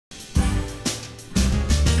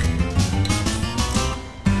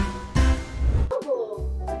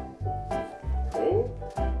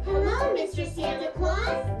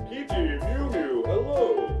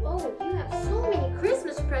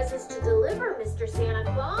Mr. Santa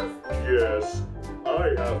Claus. Yes,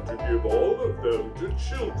 I have to give all of them to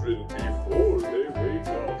children before they wake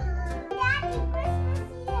up. Daddy, Christmas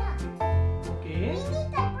here. Okay. We need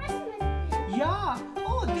a Christmas. Yeah.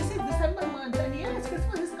 Oh, this is December month, and yes,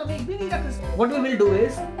 Christmas is coming. We need a Christmas. What we will do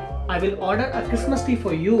is, I will order a Christmas tree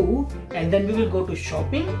for you, and then we will go to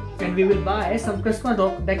shopping, and we will buy some Christmas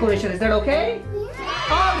decoration. Is that okay?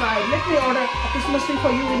 Yeah. All right. Let me order a Christmas tree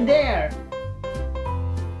for you in there.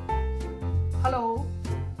 Hello.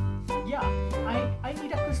 Yeah. I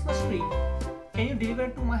need a Christmas tree. Can you deliver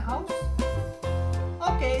it to my house?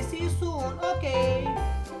 Okay. See you soon. Okay.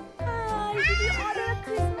 Hi, did you order a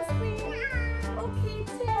Christmas tree? Okay,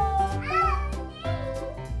 too.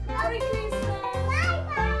 Merry Christmas.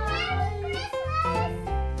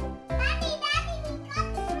 Daddy, we got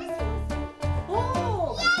the Christmas.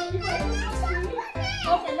 Oh. Yay, You got a Christmas tree?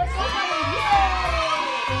 Okay, let's open it. Yay!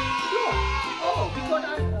 Look. Oh, we got a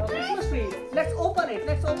Christmas tree. Let's open it.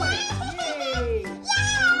 Let's open it. Yay!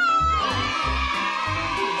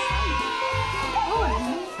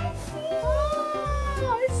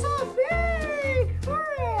 Oh, it's so big!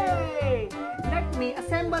 Hooray! Let me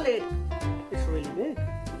assemble it. It's really big.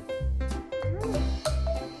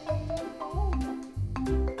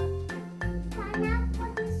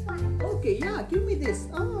 Okay, yeah, give me this.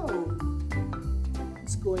 Oh,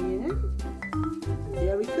 it's going in.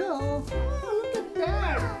 There we go. Oh, look at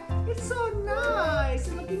that. It's so nice.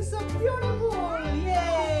 It's looking so beautiful.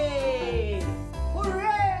 Yay!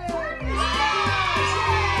 Hooray!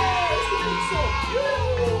 It's looking so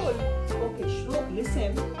beautiful. Okay, Shlok,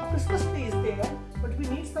 listen. A Christmas tree is there, but we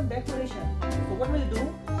need some decoration. So what we'll do,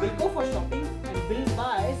 we'll go for shopping and we'll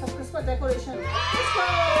buy some Christmas decoration. Let's go!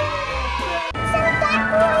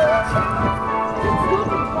 Let's go to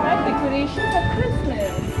buy decoration for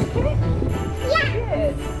Christmas. Okay?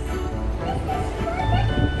 Yes.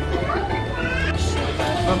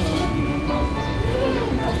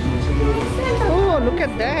 Oh, look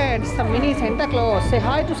at that. It's a mini Santa Claus. Say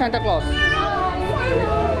hi to Santa Claus.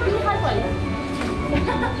 High five.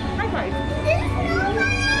 High five.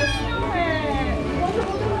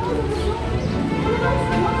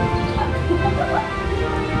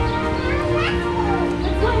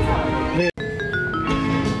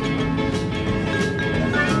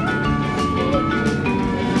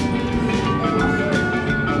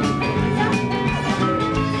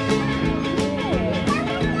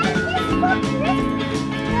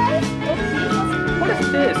 What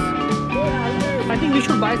is this? I think we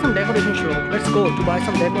should buy some decoration, Shlok. Let's go to buy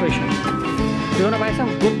some decoration. You wanna buy some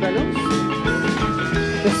good balloons?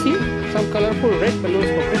 Let's see some colorful red balloons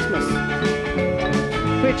for Christmas.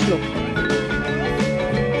 Wait, Shlok.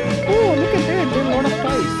 Oh, look at that. There are a lot of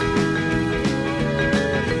toys.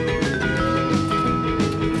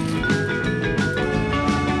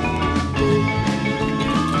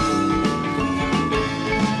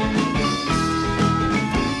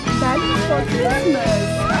 For Christmas.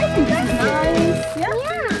 I think it's nice.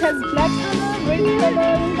 Yeah. It has black color, red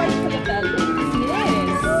color, white color balloons.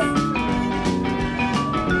 Yes.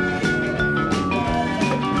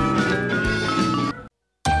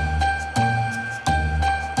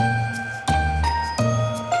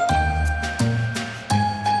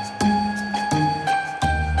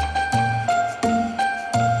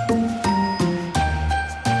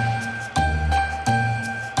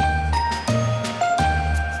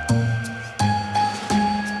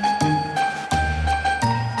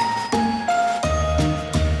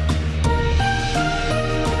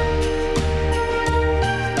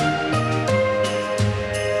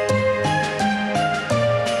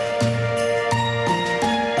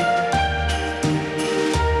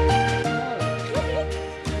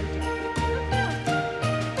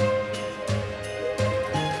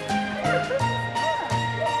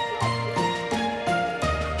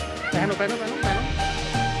 Pano.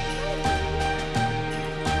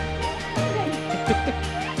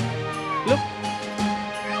 Look.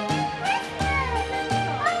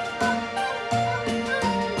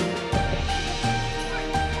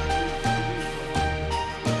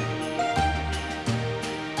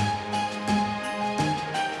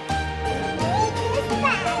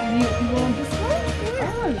 You want this one?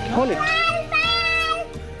 Oh, Hold it.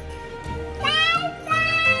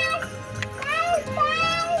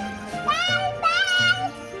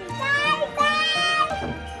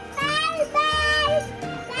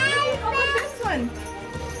 how about this one?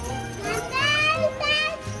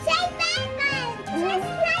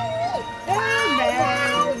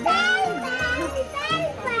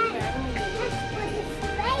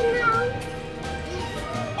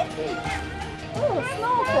 Oh,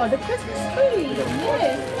 snow for the Christmas tree.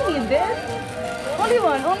 Yes, see this. Hold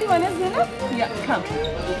Only one is enough? Yeah, come.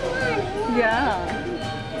 Yeah.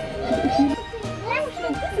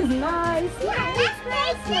 This is nice. Yeah, It's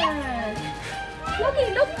let's Christmas. Look,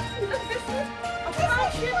 Christmas. A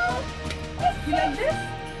passion. You like this?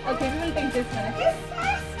 Okay, we will take this one.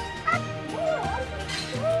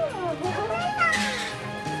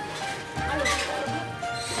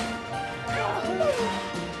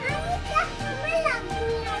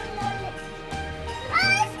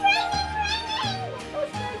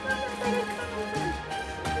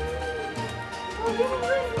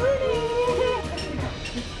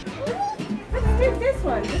 Let's take this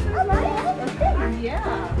one. This is nice. Okay.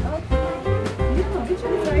 Yeah. Okay. Yeah, which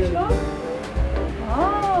one is right, Shlok?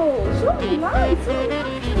 Oh, so nice. So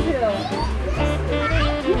nice here.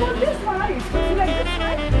 You want this side? You like this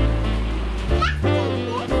side?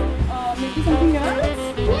 Maybe something else?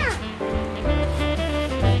 Yeah.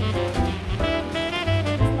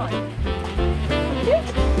 This side. Okay.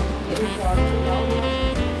 Here we go.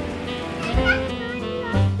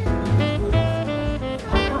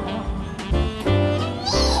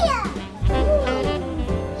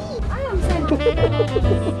 I am Santa.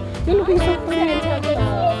 You're looking so pretty and Santa.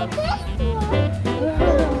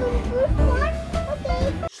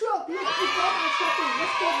 Shlok, look, we got our shopping.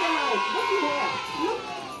 Let's take them out. What do we have? Look.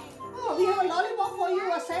 Oh, we have a lollipop for you,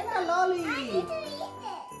 a Santa lolly.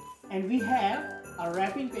 And we have a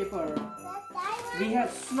wrapping paper. We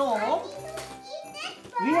have snow.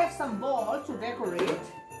 We have some balls to decorate.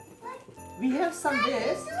 We have some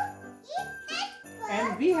this.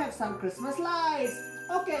 And we have some Christmas lights.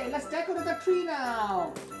 Okay, let's decorate the tree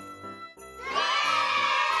now.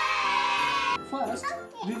 First,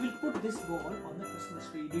 we will put this ball on the Christmas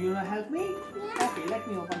tree. Do you want to help me? Yeah. Okay, let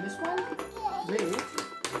me open this one. Wait.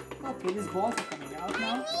 Okay, these balls are coming out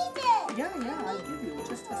now. Yeah, I'll give you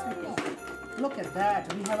just a second. Look at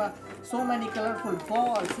that. We have so many colorful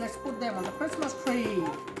balls. Let's put them on the Christmas tree.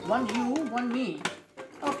 One you, one me.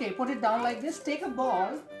 Okay, put it down like this. Take a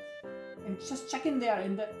ball and just chuck in there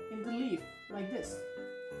in the leaf like this.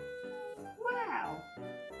 Wow.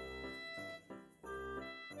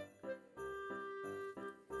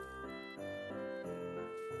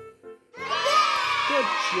 Good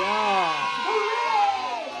job.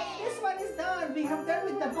 Hooray! This one is done. We have done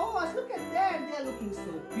with the balls. Look at them. They are looking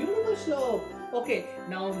so beautiful, Shlok. Okay,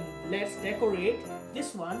 now let's decorate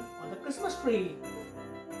this one on the Christmas tree.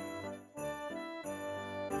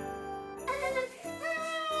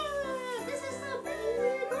 This is so pretty.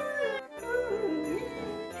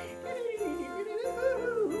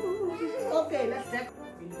 Okay, let's decorate.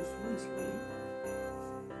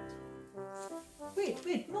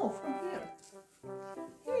 Wait, no, from here.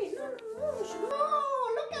 Hey, no,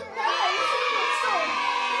 look at that. This is so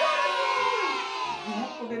beautiful. We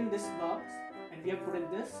have put in this box and we have put in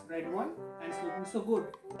this red one and it's looking so good.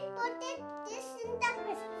 Put this in the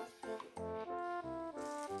Christmas.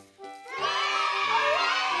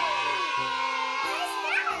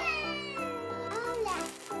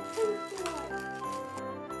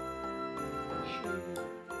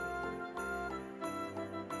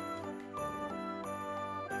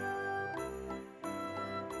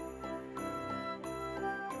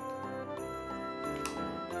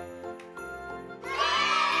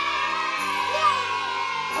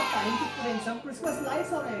 Time to put in some Christmas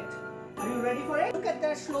lights on it. Are you ready for it? Look at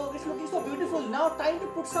that, Shlok. It's looking so beautiful. Now time to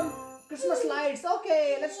put some Christmas lights.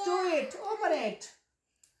 Okay, let's do it. Open it.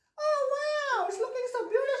 Oh wow, it's looking so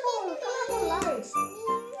beautiful. Colorful lights.